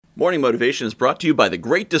Morning Motivation is brought to you by The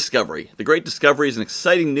Great Discovery. The Great Discovery is an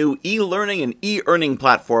exciting new e-learning and e-earning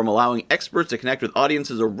platform allowing experts to connect with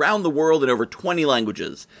audiences around the world in over 20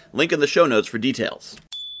 languages. Link in the show notes for details.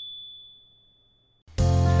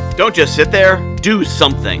 Don't just sit there. Do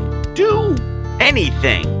something. Do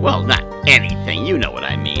anything. Well, not anything. You know what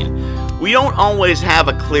I mean. We don't always have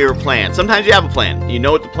a clear plan. Sometimes you have a plan. You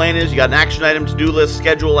know what the plan is. You got an action item, to-do list,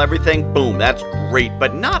 schedule, everything. Boom, that's great.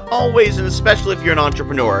 But not always, and especially if you're an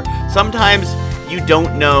entrepreneur. Sometimes you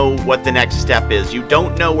don't know what the next step is. You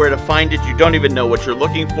don't know where to find it. You don't even know what you're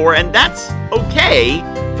looking for. And that's okay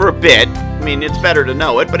for a bit. I mean, it's better to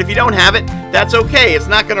know it. But if you don't have it, that's okay. It's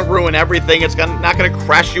not going to ruin everything. It's not going to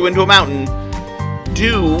crash you into a mountain.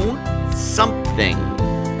 Do something.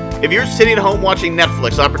 If you're sitting at home watching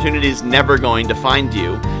Netflix, opportunity is never going to find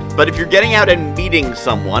you. But if you're getting out and meeting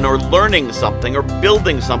someone, or learning something, or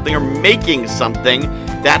building something, or making something,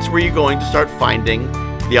 that's where you're going to start finding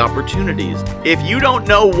the opportunities. If you don't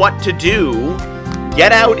know what to do,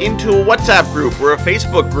 get out into a WhatsApp group, or a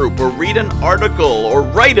Facebook group, or read an article, or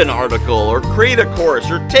write an article, or create a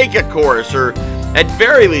course, or take a course, or at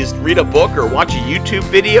very least read a book, or watch a YouTube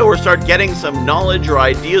video, or start getting some knowledge or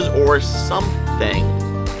ideas, or something.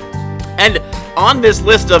 And on this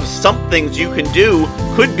list of some things you can do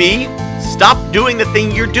could be stop doing the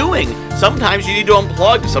thing you're doing. Sometimes you need to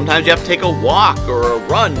unplug. Sometimes you have to take a walk or a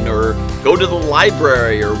run or go to the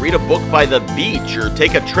library or read a book by the beach or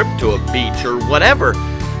take a trip to a beach or whatever.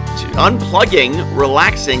 Unplugging,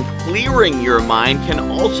 relaxing, clearing your mind can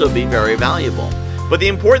also be very valuable. But the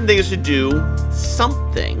important thing is to do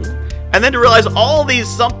something and then to realize all these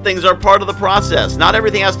somethings are part of the process. Not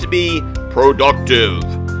everything has to be productive.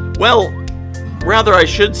 Well, rather I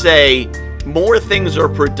should say, more things are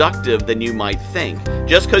productive than you might think.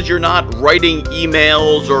 Just because you're not writing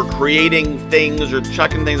emails or creating things or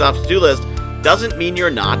chucking things off to-do list doesn't mean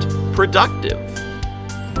you're not productive.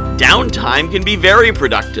 Downtime can be very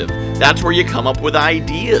productive. That's where you come up with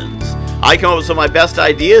ideas. I come up with some of my best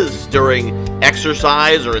ideas during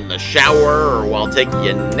exercise or in the shower or while taking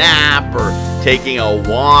a nap or taking a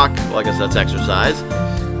walk. Well, I guess that's exercise.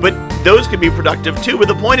 But those can be productive too. But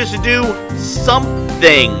the point is to do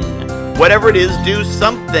something. Whatever it is, do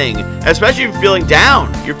something. Especially if you're feeling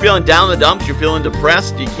down. You're feeling down in the dumps. You're feeling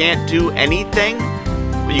depressed. You can't do anything.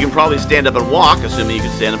 But you can probably stand up and walk, assuming you can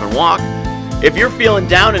stand up and walk. If you're feeling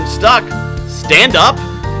down and stuck, stand up.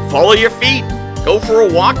 Follow your feet. Go for a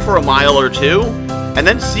walk for a mile or two. And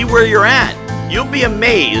then see where you're at. You'll be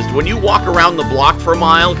amazed when you walk around the block for a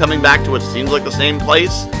mile, coming back to what seems like the same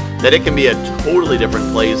place, that it can be a totally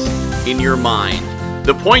different place in your mind.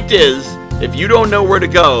 The point is, if you don't know where to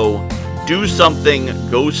go, do something,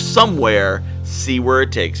 go somewhere, see where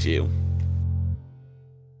it takes you.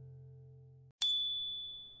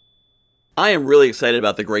 I am really excited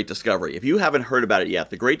about The Great Discovery. If you haven't heard about it yet,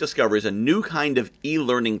 The Great Discovery is a new kind of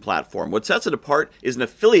e-learning platform. What sets it apart is an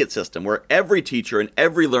affiliate system where every teacher and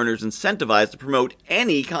every learner is incentivized to promote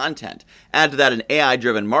any content. Add to that an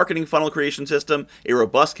AI-driven marketing funnel creation system, a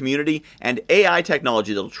robust community, and AI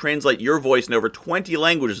technology that will translate your voice in over 20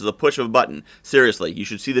 languages with the push of a button. Seriously, you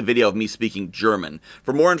should see the video of me speaking German.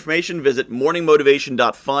 For more information, visit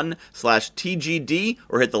morningmotivation.fun/TGD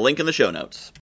or hit the link in the show notes.